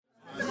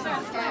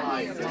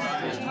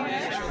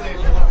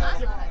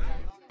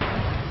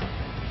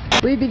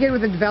We begin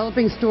with a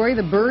developing story,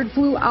 the bird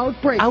flu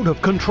outbreak. Out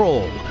of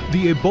control.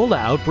 The Ebola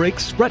outbreak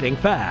spreading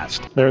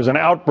fast. There's an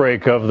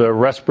outbreak of the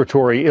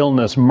respiratory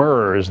illness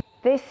MERS.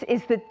 This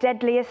is the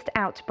deadliest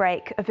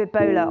outbreak of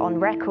Ebola on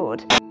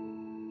record.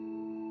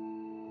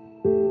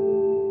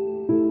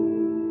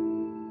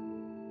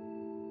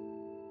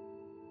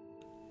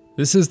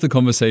 This is the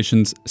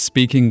Conversations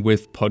Speaking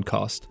With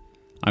podcast.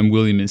 I'm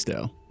William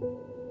Isdale.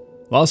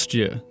 Last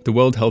year, the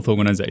World Health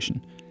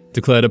Organization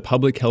declared a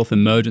public health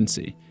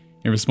emergency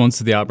in response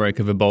to the outbreak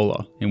of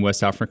Ebola in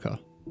West Africa.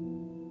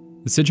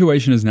 The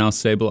situation is now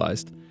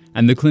stabilised,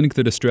 and the clinic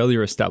that Australia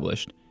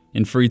established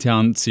in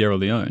Freetown, Sierra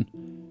Leone,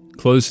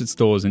 closed its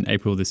doors in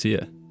April this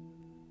year.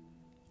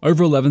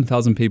 Over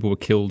 11,000 people were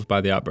killed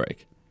by the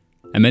outbreak,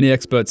 and many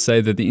experts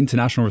say that the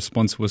international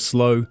response was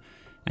slow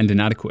and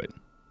inadequate.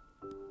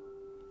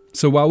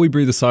 So while we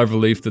breathe a sigh of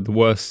relief that the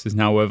worst is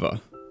now over,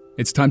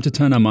 it's time to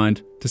turn our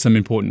mind to some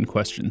important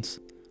questions.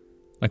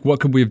 Like, what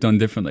could we have done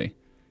differently?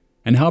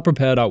 And how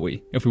prepared are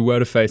we if we were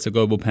to face a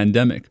global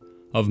pandemic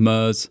of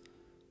MERS,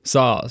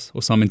 SARS,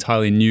 or some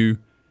entirely new,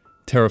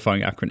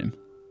 terrifying acronym?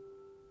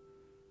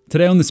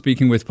 Today on the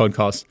Speaking With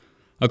podcast,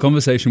 a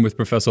conversation with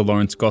Professor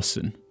Lawrence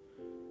Gostin.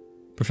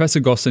 Professor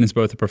Gostin is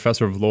both a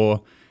professor of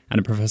law and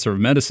a professor of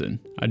medicine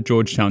at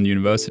Georgetown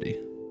University.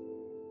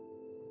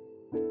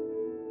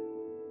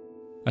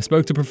 I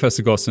spoke to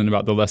Professor Gostin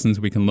about the lessons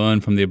we can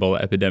learn from the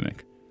Ebola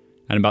epidemic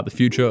and about the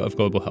future of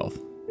global health.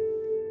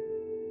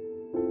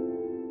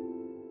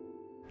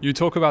 You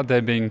talk about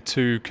there being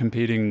two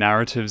competing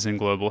narratives in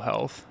global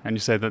health, and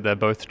you say that they're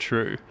both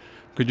true.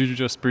 Could you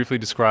just briefly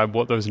describe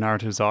what those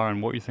narratives are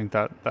and what you think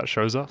that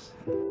shows us?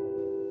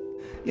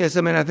 Yes,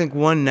 I think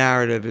one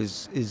narrative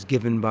is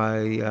given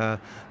by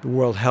the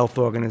World Health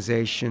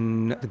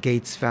Organization, the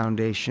Gates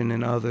Foundation,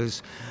 and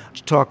others,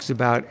 which talks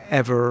about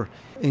ever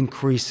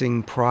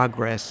increasing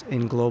progress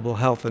in global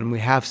health. And we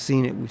have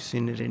seen it. We've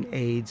seen it in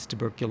AIDS,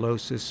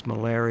 tuberculosis,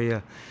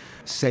 malaria,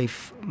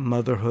 safe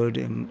motherhood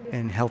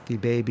and healthy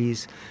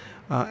babies.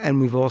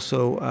 And we've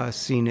also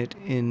seen it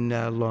in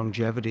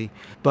longevity.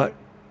 But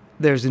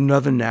there's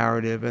another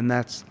narrative, and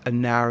that's a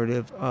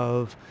narrative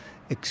of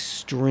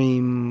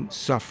extreme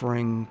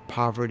suffering,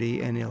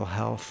 poverty, and ill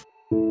health.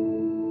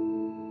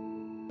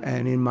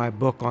 And in my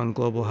book on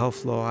global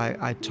health law,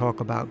 I talk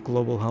about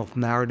global health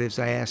narratives.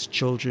 I ask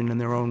children in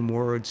their own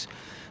words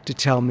to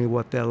tell me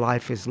what their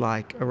life is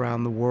like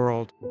around the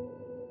world.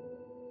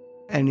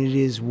 And it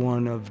is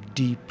one of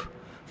deep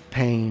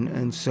pain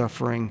and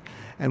suffering.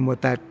 And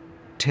what that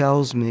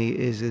tells me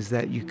is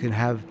that you can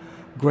have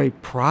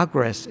great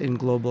progress in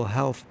global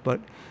health,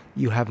 but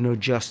you have no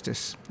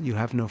justice, you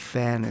have no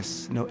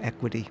fairness, no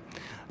equity.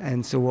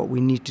 And so what we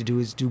need to do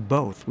is do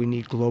both. We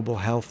need global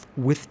health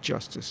with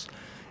justice,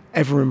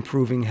 ever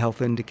improving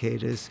health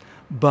indicators,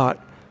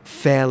 but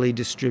fairly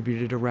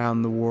distributed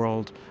around the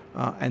world,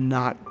 and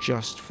not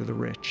just for the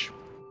rich.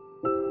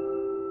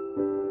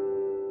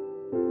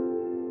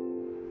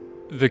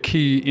 The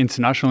key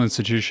international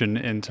institution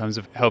in terms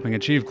of helping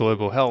achieve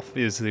global health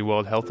is the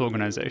World Health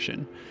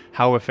Organization.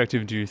 How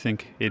effective do you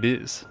think it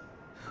is?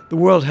 The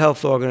World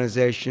Health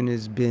Organization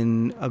has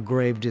been a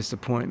grave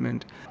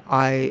disappointment.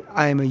 I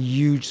am a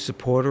huge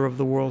supporter of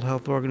the World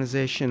Health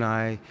Organization.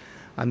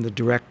 I'm the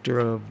director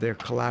of their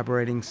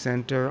collaborating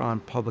center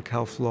on public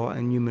health law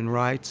and human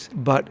rights.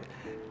 But,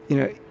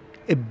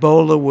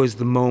 Ebola was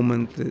the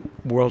moment the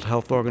World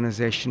Health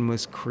Organization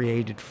was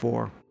created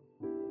for.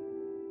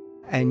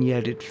 And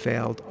yet it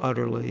failed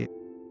utterly.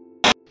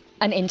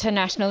 An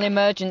international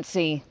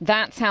emergency.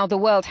 That's how the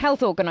World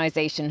Health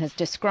Organization has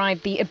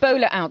described the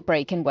Ebola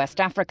outbreak in West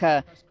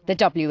Africa. The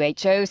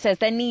WHO says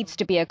there needs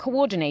to be a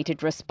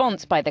coordinated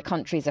response by the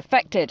countries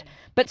affected,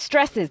 but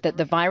stresses that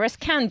the virus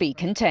can be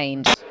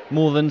contained.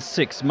 More than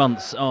 6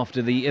 months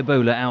after the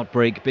Ebola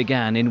outbreak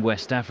began in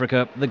West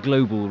Africa, the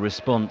global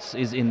response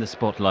is in the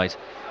spotlight.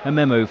 A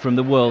memo from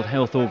the World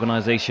Health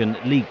Organization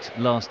leaked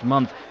last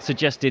month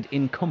suggested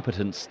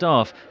incompetent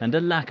staff and a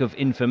lack of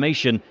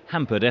information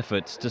hampered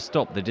efforts to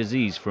stop the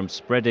disease from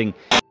spreading.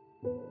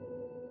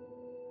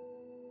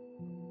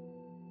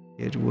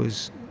 It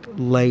was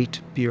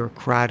late,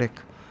 bureaucratic,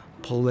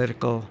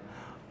 political,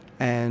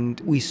 and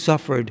we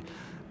suffered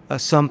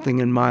something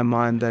in my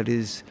mind that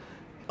is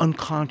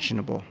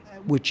unconscionable,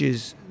 which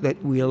is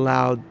that we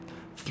allowed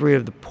 3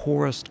 of the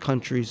poorest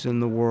countries in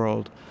the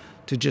world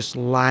to just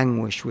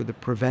languish with a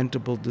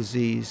preventable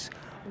disease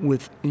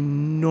with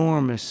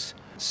enormous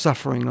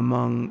suffering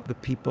among the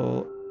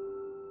people,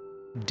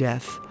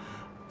 death,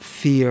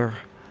 fear,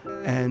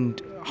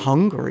 and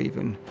hunger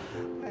even.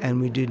 And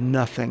we did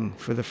nothing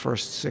for the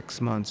first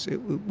 6 months.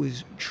 It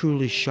was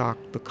truly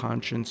shocked the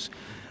conscience.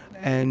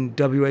 And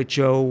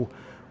WHO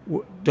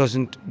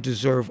doesn't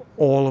deserve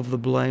all of the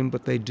blame,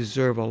 but they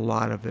deserve a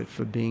lot of it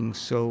for being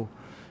so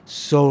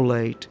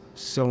late,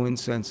 so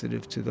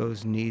insensitive to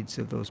those needs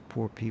of those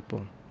poor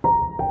people.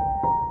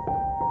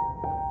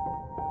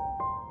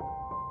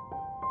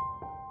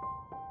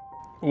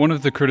 One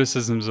of the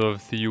criticisms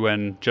of the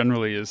UN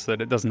generally is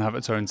that it doesn't have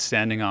its own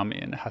standing army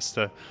and it has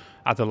to,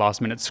 at the last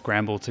minute,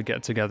 scramble to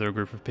get together a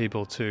group of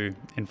people to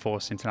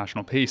enforce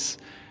international peace.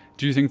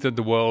 Do you think that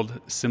the world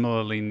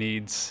similarly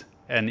needs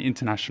an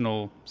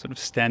international sort of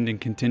standing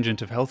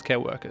contingent of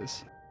healthcare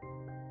workers?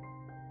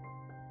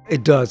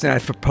 It does, and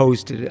I've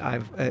proposed it.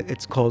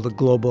 It's called a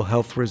Global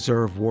Health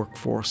Reserve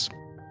Workforce.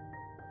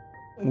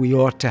 We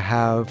ought to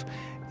have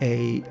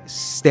a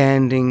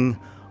standing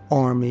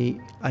army,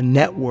 a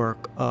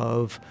network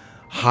of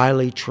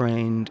highly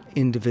trained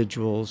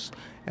individuals,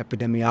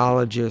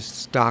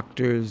 epidemiologists,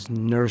 doctors,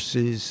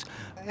 nurses,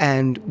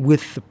 and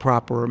with the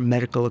proper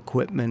medical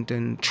equipment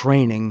and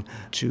training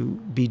to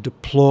be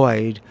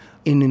deployed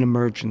in an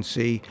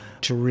emergency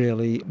to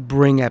really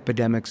bring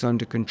epidemics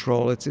under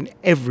control. It's in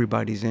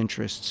everybody's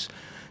interests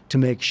to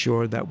make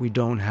sure that we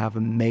don't have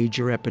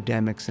major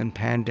epidemics and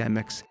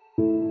pandemics.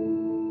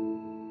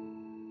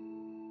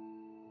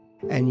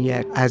 And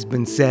yet, as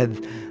been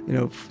said,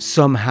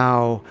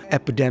 somehow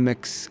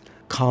epidemics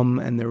come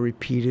and they're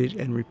repeated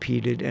and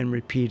repeated and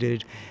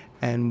repeated,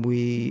 and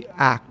we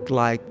act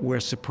like we're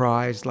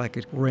surprised, like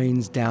it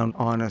rains down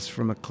on us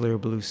from a clear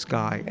blue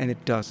sky, and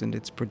it doesn't.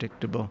 It's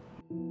predictable.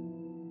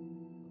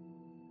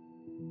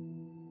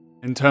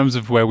 In terms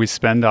of where we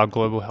spend our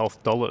global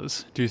health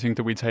dollars, do you think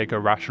that we take a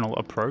rational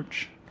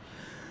approach?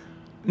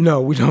 No,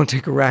 we don't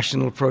take a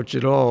rational approach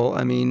at all.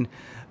 I mean,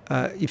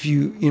 if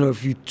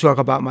you talk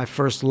about my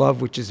first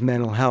love, which is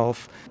mental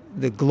health,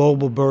 the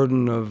global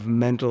burden of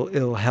mental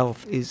ill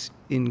health is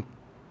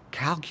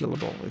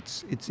incalculable.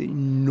 It's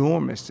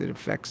enormous. It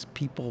affects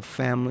people,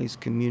 families,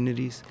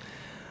 communities.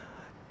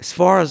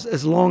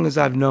 As long as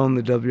I've known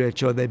the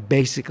WHO, they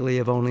basically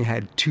have only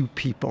had 2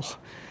 people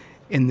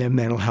in their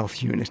mental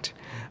health unit.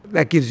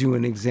 That gives you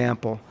an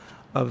example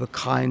of the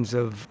kinds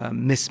of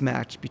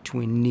mismatch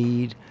between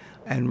need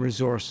and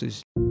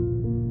resources.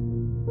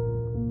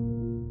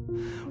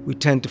 We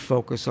tend to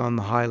focus on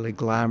the highly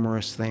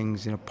glamorous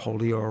things,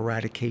 polio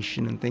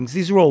eradication and things.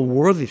 These are all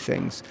worthy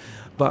things,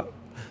 but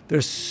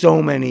there's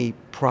so many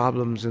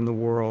problems in the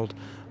world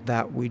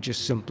that we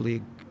just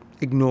simply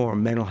ignore.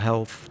 Mental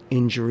health,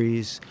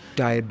 injuries,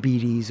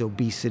 diabetes,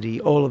 obesity,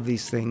 all of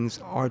these things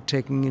are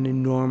taking an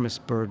enormous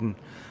burden,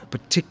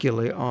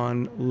 particularly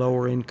on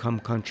lower income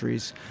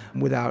countries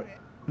without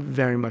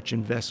very much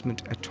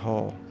investment at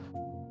all.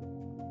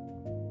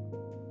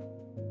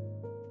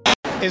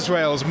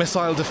 Israel's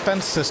missile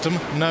defense system,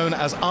 known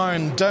as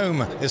Iron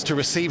Dome, is to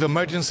receive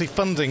emergency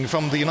funding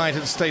from the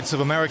United States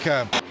of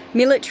America.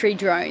 Military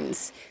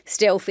drones,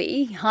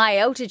 stealthy, high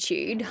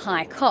altitude,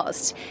 high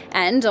cost,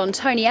 and on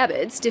Tony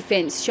Abbott's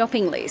defence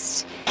shopping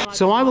list.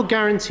 So I will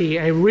guarantee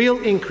a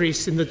real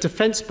increase in the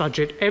defence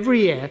budget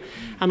every year,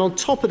 and on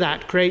top of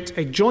that create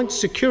a joint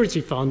security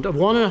fund of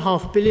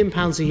 £1.5 billion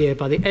a year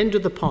by the end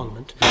of the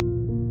Parliament.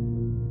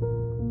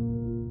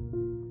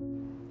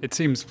 It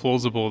seems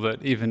plausible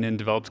that even in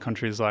developed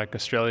countries like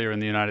Australia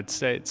and the United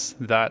States,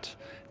 that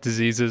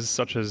diseases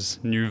such as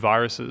new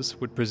viruses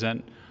would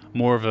present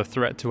more of a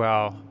threat to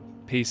our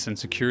peace and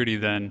security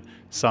than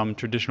some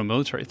traditional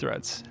military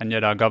threats, and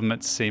yet our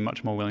governments seem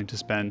much more willing to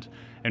spend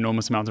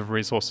enormous amounts of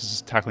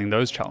resources tackling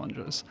those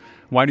challenges.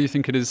 Why do you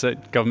think it is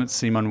that governments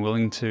seem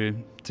unwilling to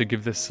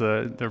give this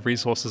the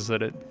resources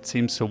that it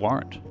seems to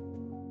warrant?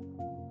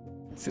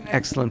 It's an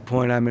excellent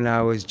point. I mean,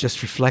 I was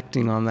just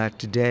reflecting on that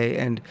today,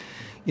 and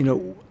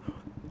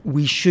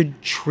we should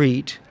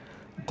treat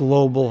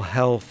global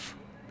health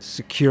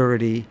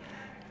security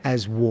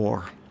as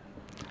war.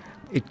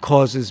 It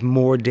causes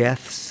more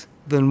deaths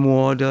than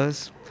war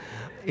does.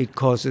 It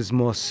causes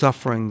more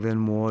suffering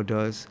than war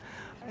does.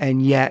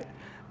 And yet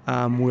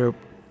we're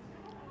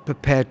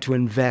prepared to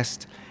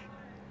invest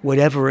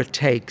whatever it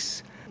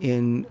takes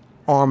in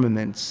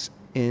armaments,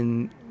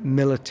 in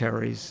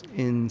militaries,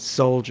 in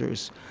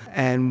soldiers.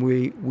 And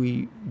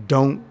we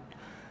don't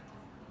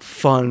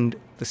fund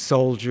the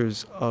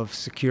soldiers of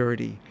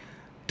security,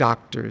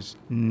 doctors,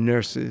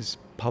 nurses,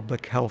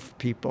 public health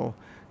people,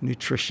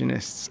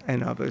 nutritionists,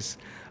 and others.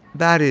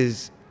 That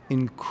is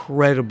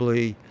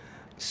incredibly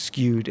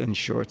skewed and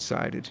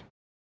short-sighted.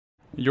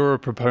 You're a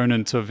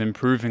proponent of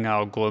improving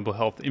our global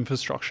health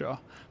infrastructure,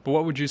 but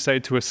what would you say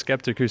to a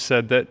skeptic who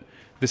said that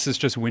this is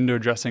just window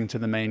dressing to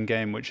the main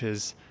game, which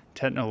is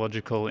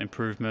technological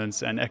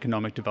improvements and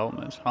economic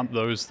development? Aren't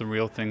those the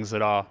real things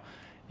that are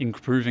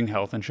improving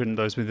health, and shouldn't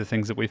those be the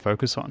things that we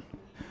focus on?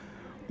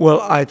 Well,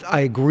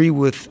 I agree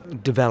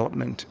with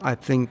development. I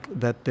think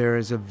that there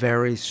is a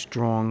very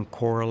strong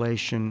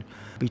correlation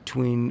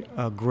between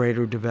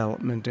greater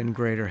development and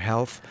greater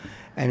health.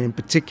 And in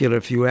particular,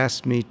 if you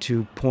ask me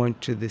to point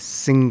to the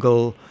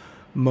single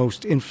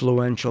most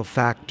influential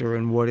factor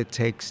in what it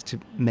takes to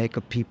make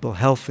a people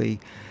healthy,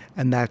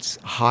 and that's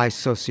high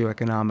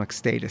socioeconomic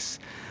status.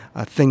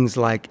 Things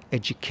like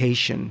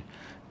education,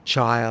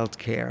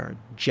 childcare,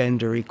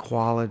 gender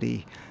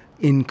equality,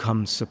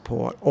 income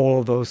support,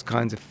 all of those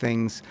kinds of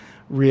things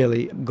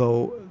really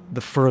go the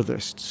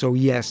furthest. So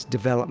yes,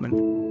 development.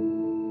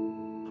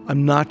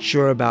 I'm not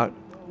sure about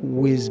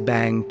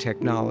whiz-bang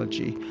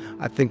technology.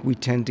 I think we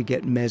tend to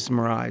get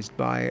mesmerized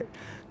by it.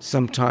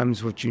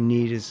 sometimes what you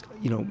need is,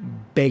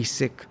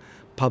 basic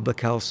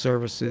public health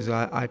services.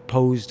 I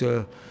posed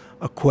a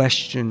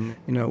question,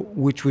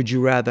 which would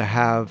you rather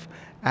have,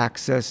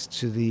 access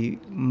to the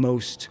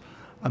most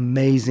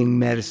amazing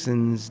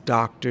medicines,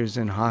 doctors,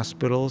 and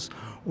hospitals,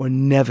 or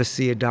never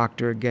see a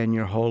doctor again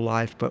your whole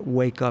life, but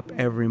wake up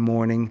every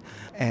morning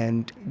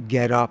and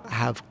get up,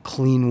 have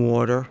clean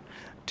water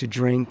to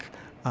drink,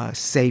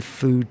 safe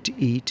food to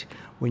eat.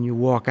 When you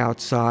walk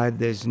outside,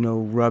 there's no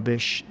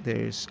rubbish,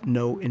 there's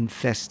no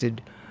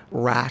infested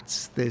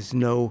rats, there's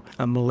no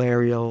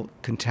malarial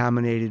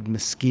contaminated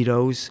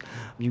mosquitoes.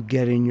 You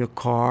get in your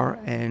car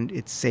and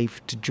it's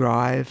safe to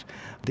drive,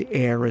 the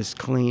air is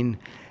clean.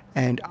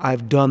 And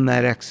I've done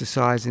that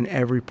exercise in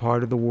every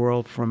part of the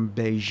world, from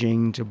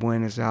Beijing to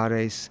Buenos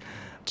Aires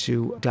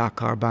to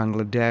Dhaka,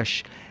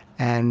 Bangladesh,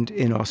 and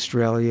in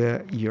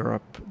Australia,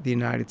 Europe, the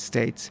United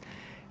States.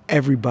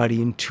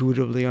 Everybody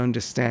intuitively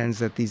understands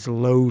that these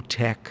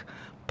low-tech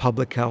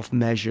public health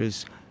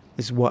measures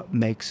is what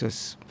makes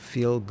us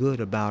feel good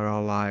about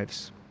our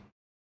lives.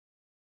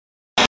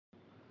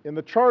 In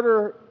the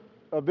Charter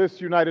of this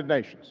United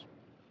Nations,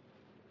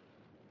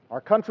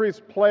 our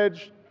countries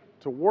pledged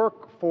to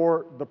work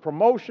for the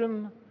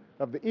promotion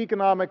of the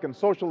economic and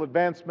social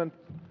advancement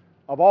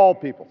of all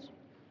peoples.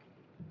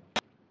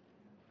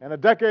 And a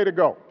decade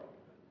ago,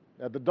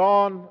 at the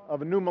dawn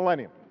of a new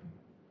millennium,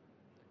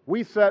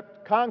 we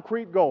set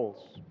concrete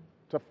goals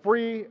to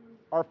free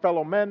our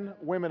fellow men,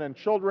 women, and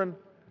children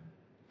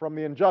from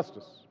the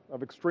injustice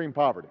of extreme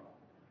poverty.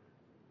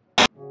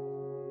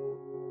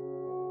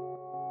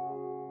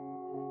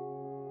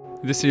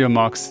 This year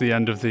marks the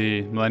end of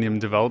the Millennium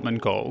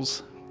Development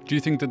Goals. Do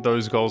you think that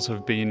those goals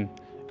have been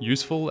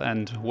useful,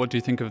 and what do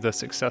you think of the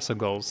successor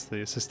goals,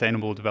 the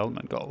Sustainable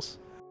Development Goals?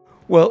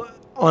 Well,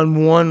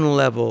 on one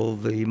level,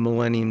 the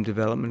Millennium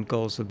Development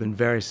Goals have been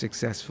very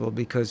successful,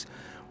 because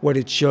what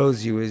it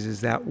shows you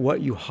is that what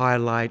you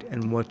highlight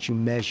and what you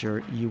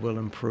measure, you will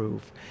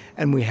improve.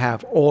 And we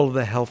have all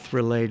the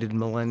health-related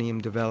Millennium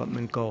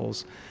Development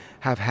Goals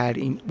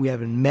we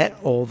haven't met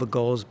all the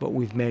goals, but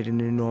we've made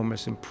an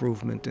enormous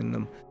improvement in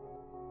them.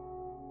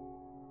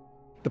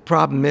 The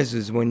problem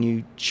is when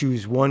you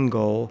choose one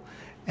goal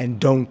and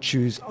don't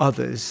choose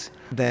others,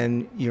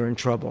 then you're in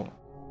trouble.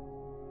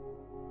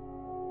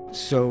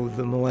 So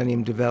the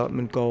Millennium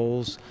Development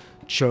Goals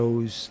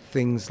chose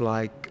things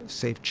like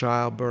safe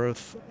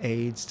childbirth,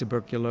 AIDS,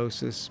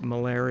 tuberculosis,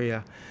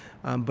 malaria,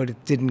 but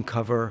it didn't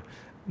cover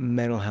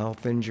mental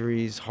health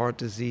injuries, heart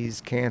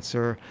disease,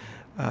 cancer,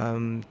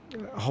 a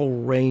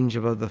whole range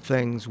of other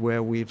things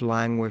where we've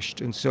languished.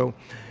 And so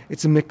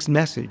it's a mixed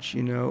message,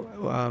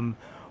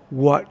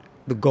 what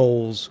the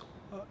goals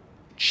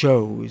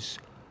chose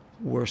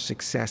were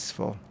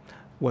successful.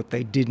 What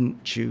they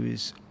didn't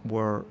choose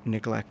were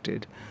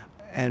neglected.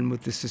 And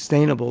with the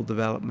Sustainable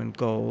Development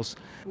Goals,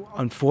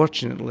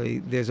 unfortunately,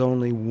 there's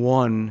only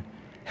one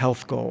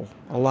health goal.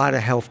 A lot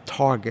of health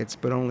targets,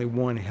 but only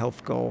one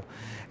health goal.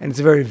 And it's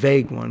a very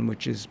vague one,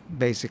 which is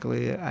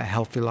basically a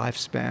healthy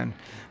lifespan,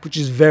 which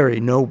is very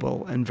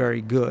noble and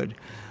very good.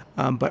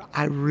 But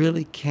I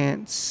really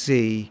can't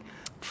see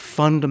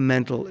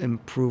fundamental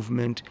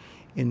improvement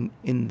in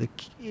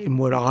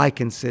what I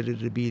consider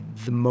to be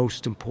the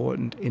most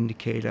important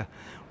indicator,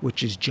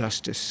 which is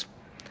justice,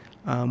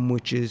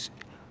 which is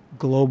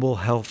global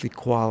health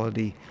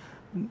equality.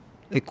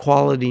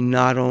 Equality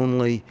not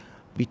only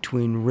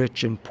between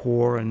rich and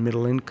poor and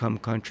middle-income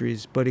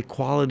countries, but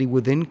equality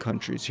within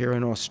countries. Here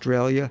in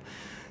Australia,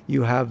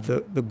 you have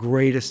the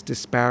greatest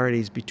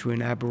disparities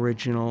between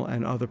Aboriginal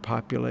and other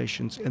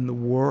populations in the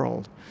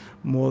world,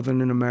 more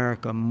than in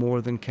America, more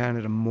than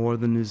Canada, more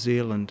than New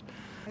Zealand.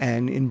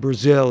 And in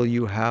Brazil,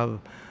 you have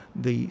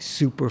the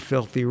super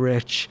filthy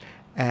rich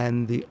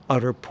and the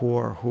utter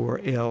poor who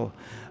are ill.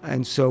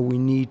 And so we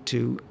need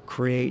to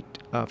create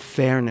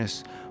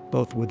fairness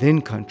both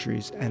within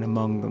countries and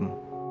among them.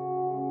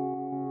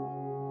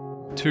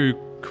 Two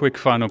quick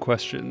final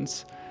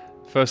questions.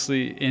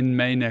 Firstly, in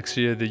May next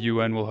year, the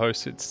UN will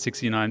host its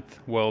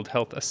 69th World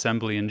Health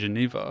Assembly in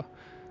Geneva.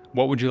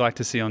 What would you like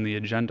to see on the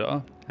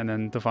agenda? And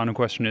then the final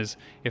question is,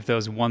 if there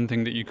was one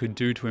thing that you could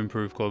do to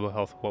improve global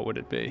health, what would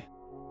it be?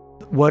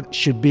 What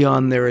should be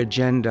on their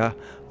agenda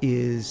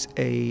is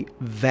a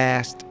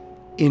vast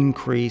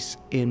increase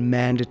in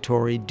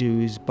mandatory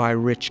dues by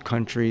rich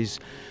countries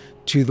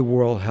to the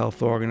World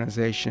Health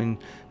Organization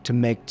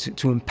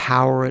to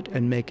empower it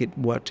and make it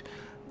what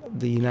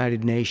the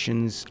United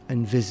Nations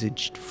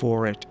envisaged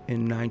for it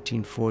in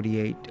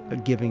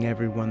 1948, giving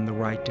everyone the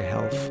right to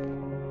health.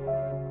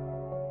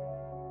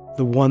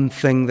 The one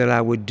thing that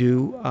I would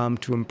do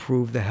to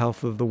improve the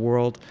health of the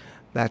world,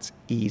 that's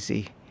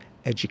easy: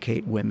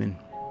 educate women.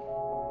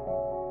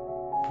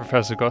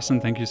 Professor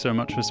Gostin, thank you so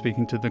much for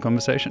speaking to The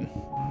Conversation.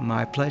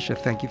 My pleasure.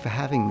 Thank you for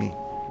having me.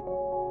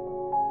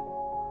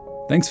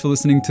 Thanks for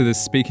listening to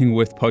this Speaking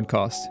With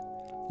podcast.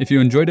 If you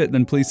enjoyed it,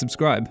 then please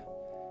subscribe.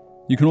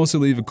 You can also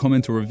leave a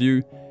comment or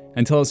review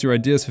and tell us your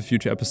ideas for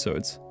future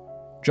episodes.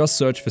 Just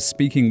search for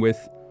Speaking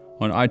With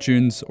on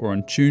iTunes or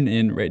on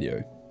TuneIn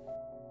Radio.